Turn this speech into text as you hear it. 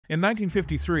In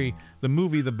 1953, the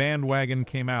movie The Band Wagon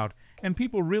came out, and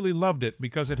people really loved it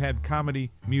because it had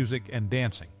comedy, music, and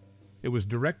dancing. It was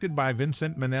directed by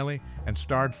Vincent Minnelli and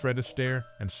starred Fred Astaire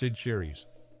and Sid Charisse.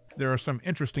 There are some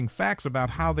interesting facts about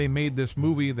how they made this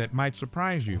movie that might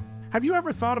surprise you. Have you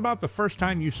ever thought about the first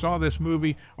time you saw this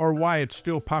movie or why it's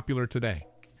still popular today?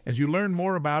 As you learn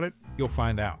more about it, you'll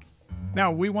find out.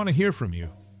 Now, we want to hear from you.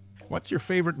 What's your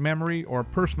favorite memory or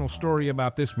personal story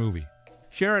about this movie?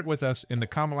 Share it with us in the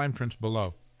comment entrance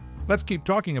below. Let's keep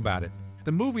talking about it.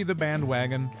 The movie The Band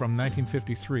Wagon from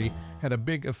 1953 had a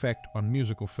big effect on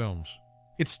musical films.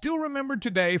 It's still remembered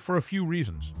today for a few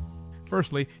reasons.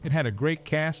 Firstly, it had a great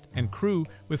cast and crew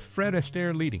with Fred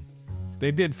Astaire leading.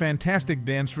 They did fantastic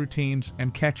dance routines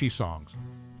and catchy songs.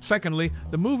 Secondly,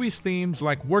 the movie's themes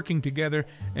like working together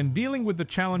and dealing with the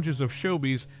challenges of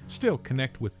showbiz still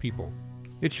connect with people.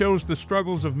 It shows the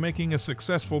struggles of making a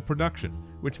successful production,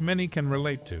 which many can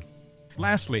relate to.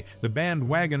 Lastly, The Band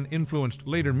Wagon influenced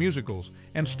later musicals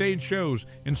and stage shows,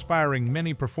 inspiring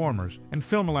many performers and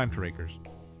film makers.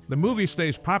 The movie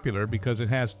stays popular because it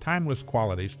has timeless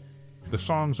qualities. The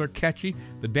songs are catchy,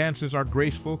 the dances are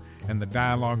graceful, and the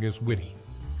dialogue is witty.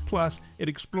 Plus, it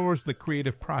explores the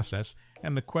creative process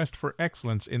and the quest for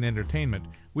excellence in entertainment,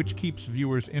 which keeps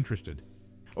viewers interested.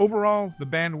 Overall, The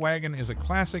Band Wagon is a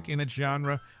classic in its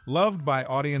genre, loved by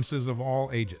audiences of all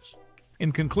ages.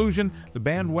 In conclusion, The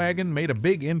Band Wagon made a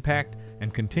big impact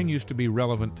and continues to be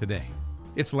relevant today.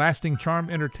 Its lasting charm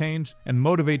entertains and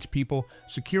motivates people,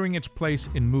 securing its place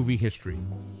in movie history.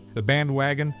 The Band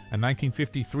Wagon, a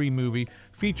 1953 movie,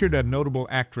 featured a notable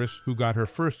actress who got her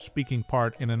first speaking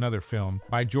part in another film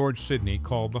by George Sidney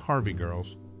called The Harvey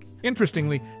Girls.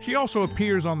 Interestingly, she also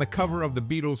appears on the cover of the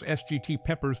Beatles' S.G.T.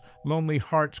 Pepper's Lonely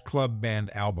Hearts Club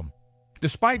Band album.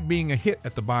 Despite being a hit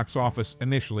at the box office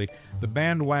initially, The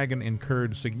Band Wagon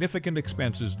incurred significant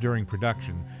expenses during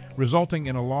production, resulting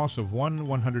in a loss of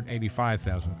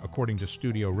 $185,000, according to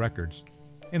studio records.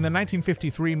 In the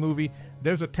 1953 movie,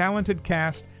 there's a talented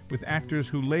cast with actors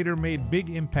who later made big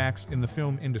impacts in the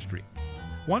film industry.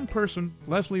 One person,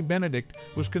 Leslie Benedict,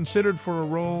 was considered for a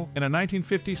role in a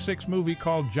 1956 movie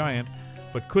called Giant,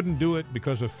 but couldn't do it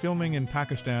because of filming in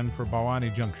Pakistan for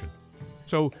Bhawani Junction.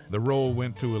 So the role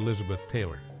went to Elizabeth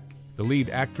Taylor. The lead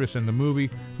actress in the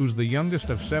movie, who's the youngest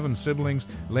of 7 siblings,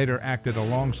 later acted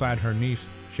alongside her niece,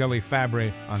 Shelley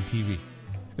Fabray, on TV.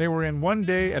 They were in One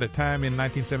Day at a Time in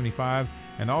 1975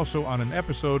 and also on an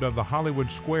episode of the Hollywood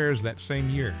Squares that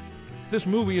same year. This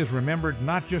movie is remembered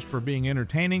not just for being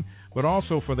entertaining, but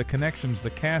also for the connections the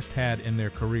cast had in their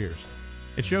careers.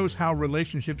 It shows how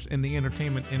relationships in the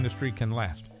entertainment industry can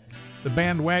last. The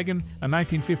Band Wagon, a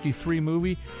 1953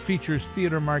 movie, features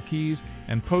theater marquees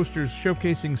and posters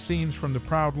showcasing scenes from the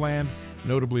Proud Land,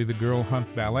 notably the Girl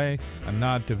Hunt Ballet, a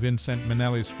nod to Vincent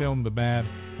Minnelli's film The Bad,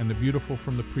 and The Beautiful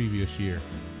from the previous year.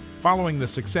 Following the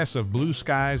success of Blue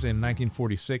Skies in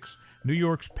 1946, New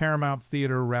York's Paramount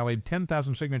Theater rallied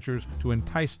 10,000 signatures to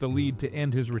entice the lead to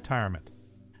end his retirement.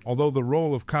 Although the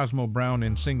role of Cosmo Brown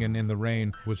in Singin' in the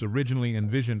Rain was originally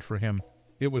envisioned for him,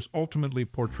 it was ultimately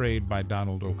portrayed by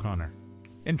Donald O'Connor.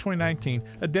 In 2019,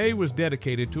 a day was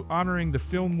dedicated to honoring the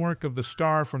film work of the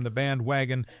star from The Band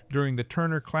Wagon during the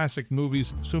Turner Classic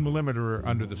Movies Sumalimeter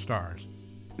Under the Stars.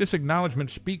 This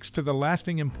acknowledgement speaks to the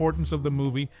lasting importance of the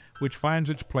movie, which finds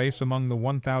its place among the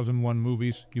 1001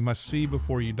 movies you must see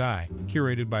before you die,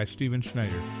 curated by Steven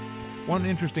Schneider. One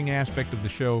interesting aspect of the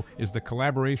show is the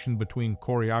collaboration between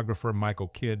choreographer Michael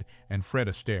Kidd and Fred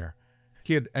Astaire.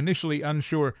 Kidd, initially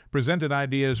unsure, presented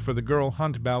ideas for the Girl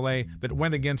Hunt Ballet that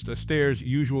went against Astaire's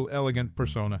usual elegant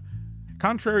persona.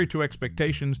 Contrary to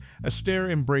expectations,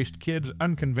 Astaire embraced Kidd's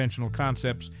unconventional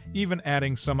concepts, even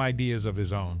adding some ideas of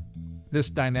his own. This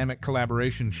dynamic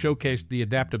collaboration showcased the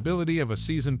adaptability of a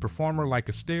seasoned performer like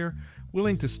Astaire,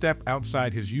 willing to step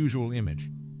outside his usual image.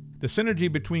 The synergy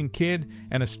between Kidd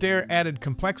and Astaire added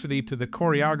complexity to the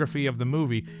choreography of the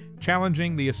movie,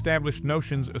 challenging the established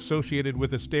notions associated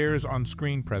with Astaire's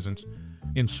on-screen presence.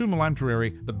 In summa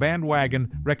lumtare, The Band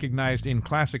Wagon, recognized in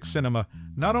classic cinema,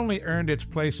 not only earned its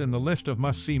place in the list of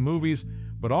must-see movies,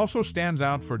 but also stands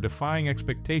out for defying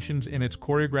expectations in its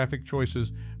choreographic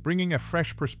choices, bringing a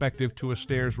fresh perspective to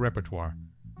Astaire's repertoire.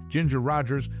 Ginger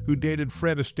Rogers, who dated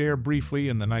Fred Astaire briefly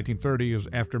in the 1930s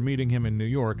after meeting him in New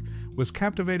York, was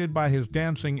captivated by his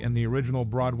dancing in the original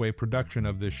Broadway production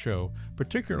of this show,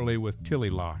 particularly with Tilly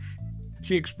Losh.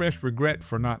 She expressed regret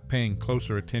for not paying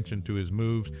closer attention to his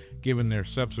moves, given their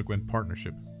subsequent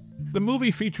partnership. The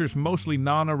movie features mostly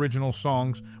non-original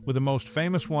songs, with the most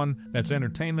famous one, That's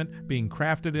Entertainment, being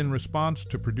crafted in response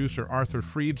to producer Arthur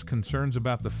Freed's concerns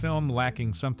about the film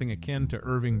lacking something akin to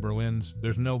Irving Berlin's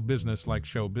There's No Business Like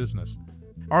Show Business.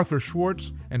 Arthur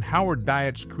Schwartz and Howard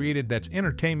Dietz created that's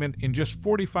entertainment in just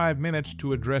 45 minutes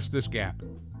to address this gap.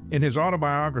 In his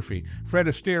autobiography, Fred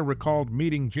Astaire recalled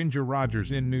meeting Ginger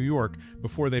Rogers in New York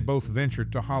before they both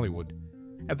ventured to Hollywood.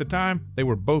 At the time, they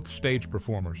were both stage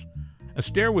performers.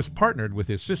 Astaire was partnered with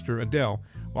his sister Adele,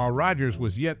 while Rogers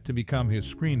was yet to become his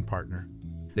screen partner.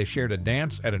 They shared a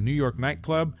dance at a New York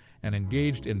nightclub and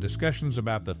engaged in discussions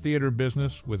about the theater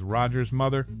business with Rogers'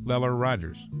 mother, Lella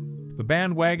Rogers. The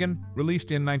Band Wagon,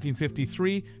 released in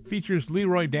 1953, features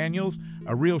Leroy Daniels,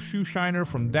 a real shoe shiner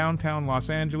from downtown Los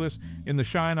Angeles, in the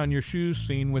Shine on Your Shoes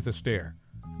scene with Astaire.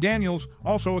 Daniels,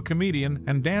 also a comedian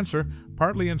and dancer,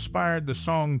 partly inspired the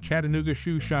song Chattanooga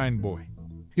Shoe Shine Boy.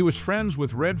 He was friends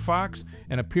with Red Fox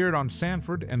and appeared on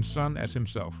Sanford and Son as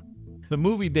himself. The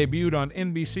movie debuted on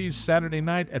NBC's Saturday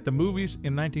Night at the Movies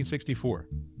in 1964.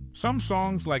 Some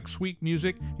songs like Sweet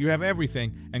Music, You Have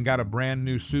Everything, and Got a Brand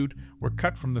New Suit were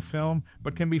cut from the film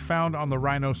but can be found on the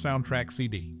Rhino soundtrack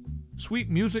CD. Sweet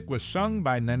Music was sung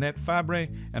by Nanette Fabray,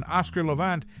 and Oscar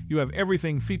Levant, You Have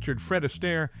Everything featured Fred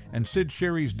Astaire and Sid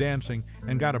Sherry's dancing,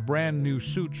 and Got a Brand New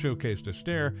Suit showcased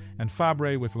Astaire and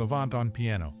Fabray with Levant on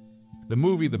piano. The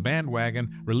movie The Band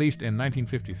Wagon, released in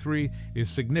 1953, is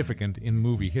significant in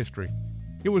movie history.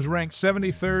 It was ranked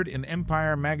 73rd in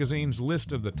Empire magazine's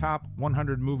list of the top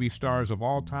 100 movie stars of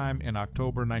all time in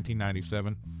October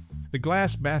 1997. The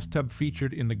glass bathtub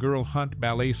featured in the Girl Hunt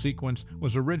ballet sequence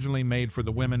was originally made for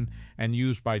the women and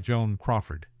used by Joan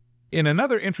Crawford. In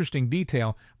another interesting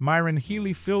detail, Myron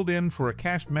Healy filled in for a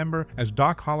cast member as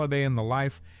Doc Holliday in The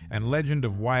Life and Legend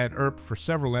of Wyatt Earp for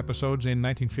several episodes in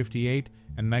 1958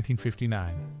 and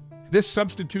 1959. This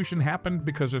substitution happened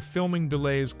because of filming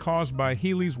delays caused by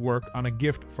Healy's work on A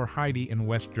Gift for Heidi in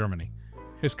West Germany.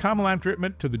 His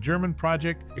commitment to the German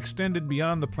project extended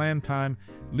beyond the planned time,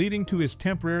 leading to his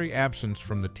temporary absence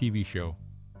from the TV show.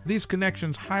 These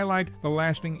connections highlight the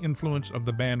lasting influence of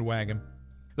The Band Wagon.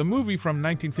 The movie from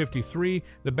 1953,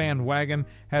 The Band Wagon,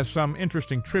 has some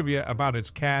interesting trivia about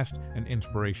its cast and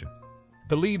inspiration.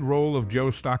 The lead role of Joe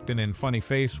Stockton in Funny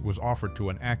Face was offered to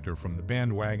an actor from The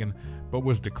Band Wagon, but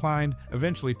was declined,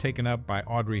 eventually taken up by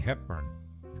Audrey Hepburn.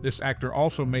 This actor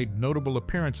also made notable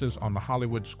appearances on the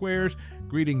Hollywood squares,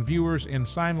 greeting viewers in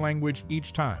sign language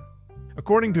each time.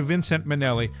 According to Vincent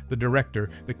Minnelli, the director,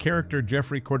 the character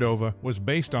Jeffrey Cordova was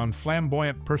based on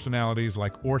flamboyant personalities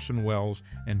like Orson Welles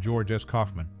and George S.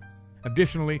 Kaufman.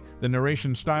 Additionally, the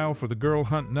narration style for the Girl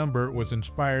Hunt number was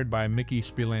inspired by Mickey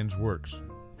Spillane's works.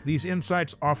 These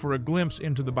insights offer a glimpse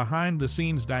into the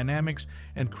behind-the-scenes dynamics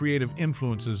and creative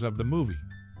influences of the movie.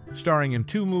 Starring in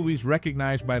 2 movies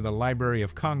recognized by the Library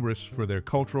of Congress for their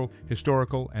cultural,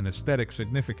 historical, and aesthetic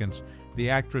significance, the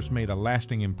actress made a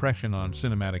lasting impression on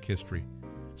cinematic history.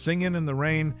 Singin' in the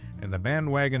Rain and The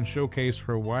Band Wagon showcase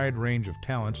her wide range of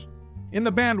talents. In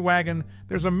The Band Wagon,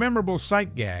 there's a memorable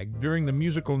sight gag during the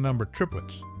musical number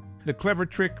Triplets. The clever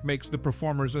trick makes the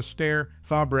performers Astaire,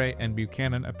 Fabray, and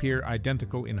Buchanan appear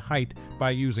identical in height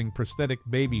by using prosthetic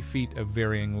baby feet of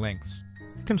varying lengths.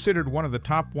 Considered one of the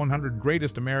top 100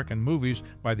 greatest American movies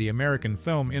by the American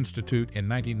Film Institute in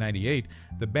 1998,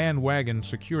 The Band Wagon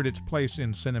secured its place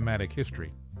in cinematic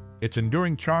history. Its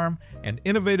enduring charm and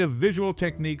innovative visual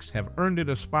techniques have earned it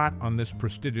a spot on this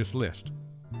prestigious list.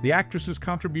 The actress's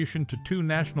contribution to 2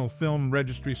 National Film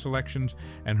Registry selections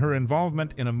and her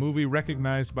involvement in a movie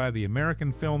recognized by the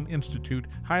American Film Institute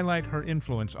highlight her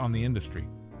influence on the industry.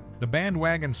 The Band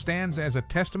Wagon stands as a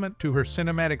testament to her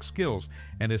cinematic skills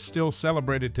and is still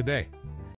celebrated today.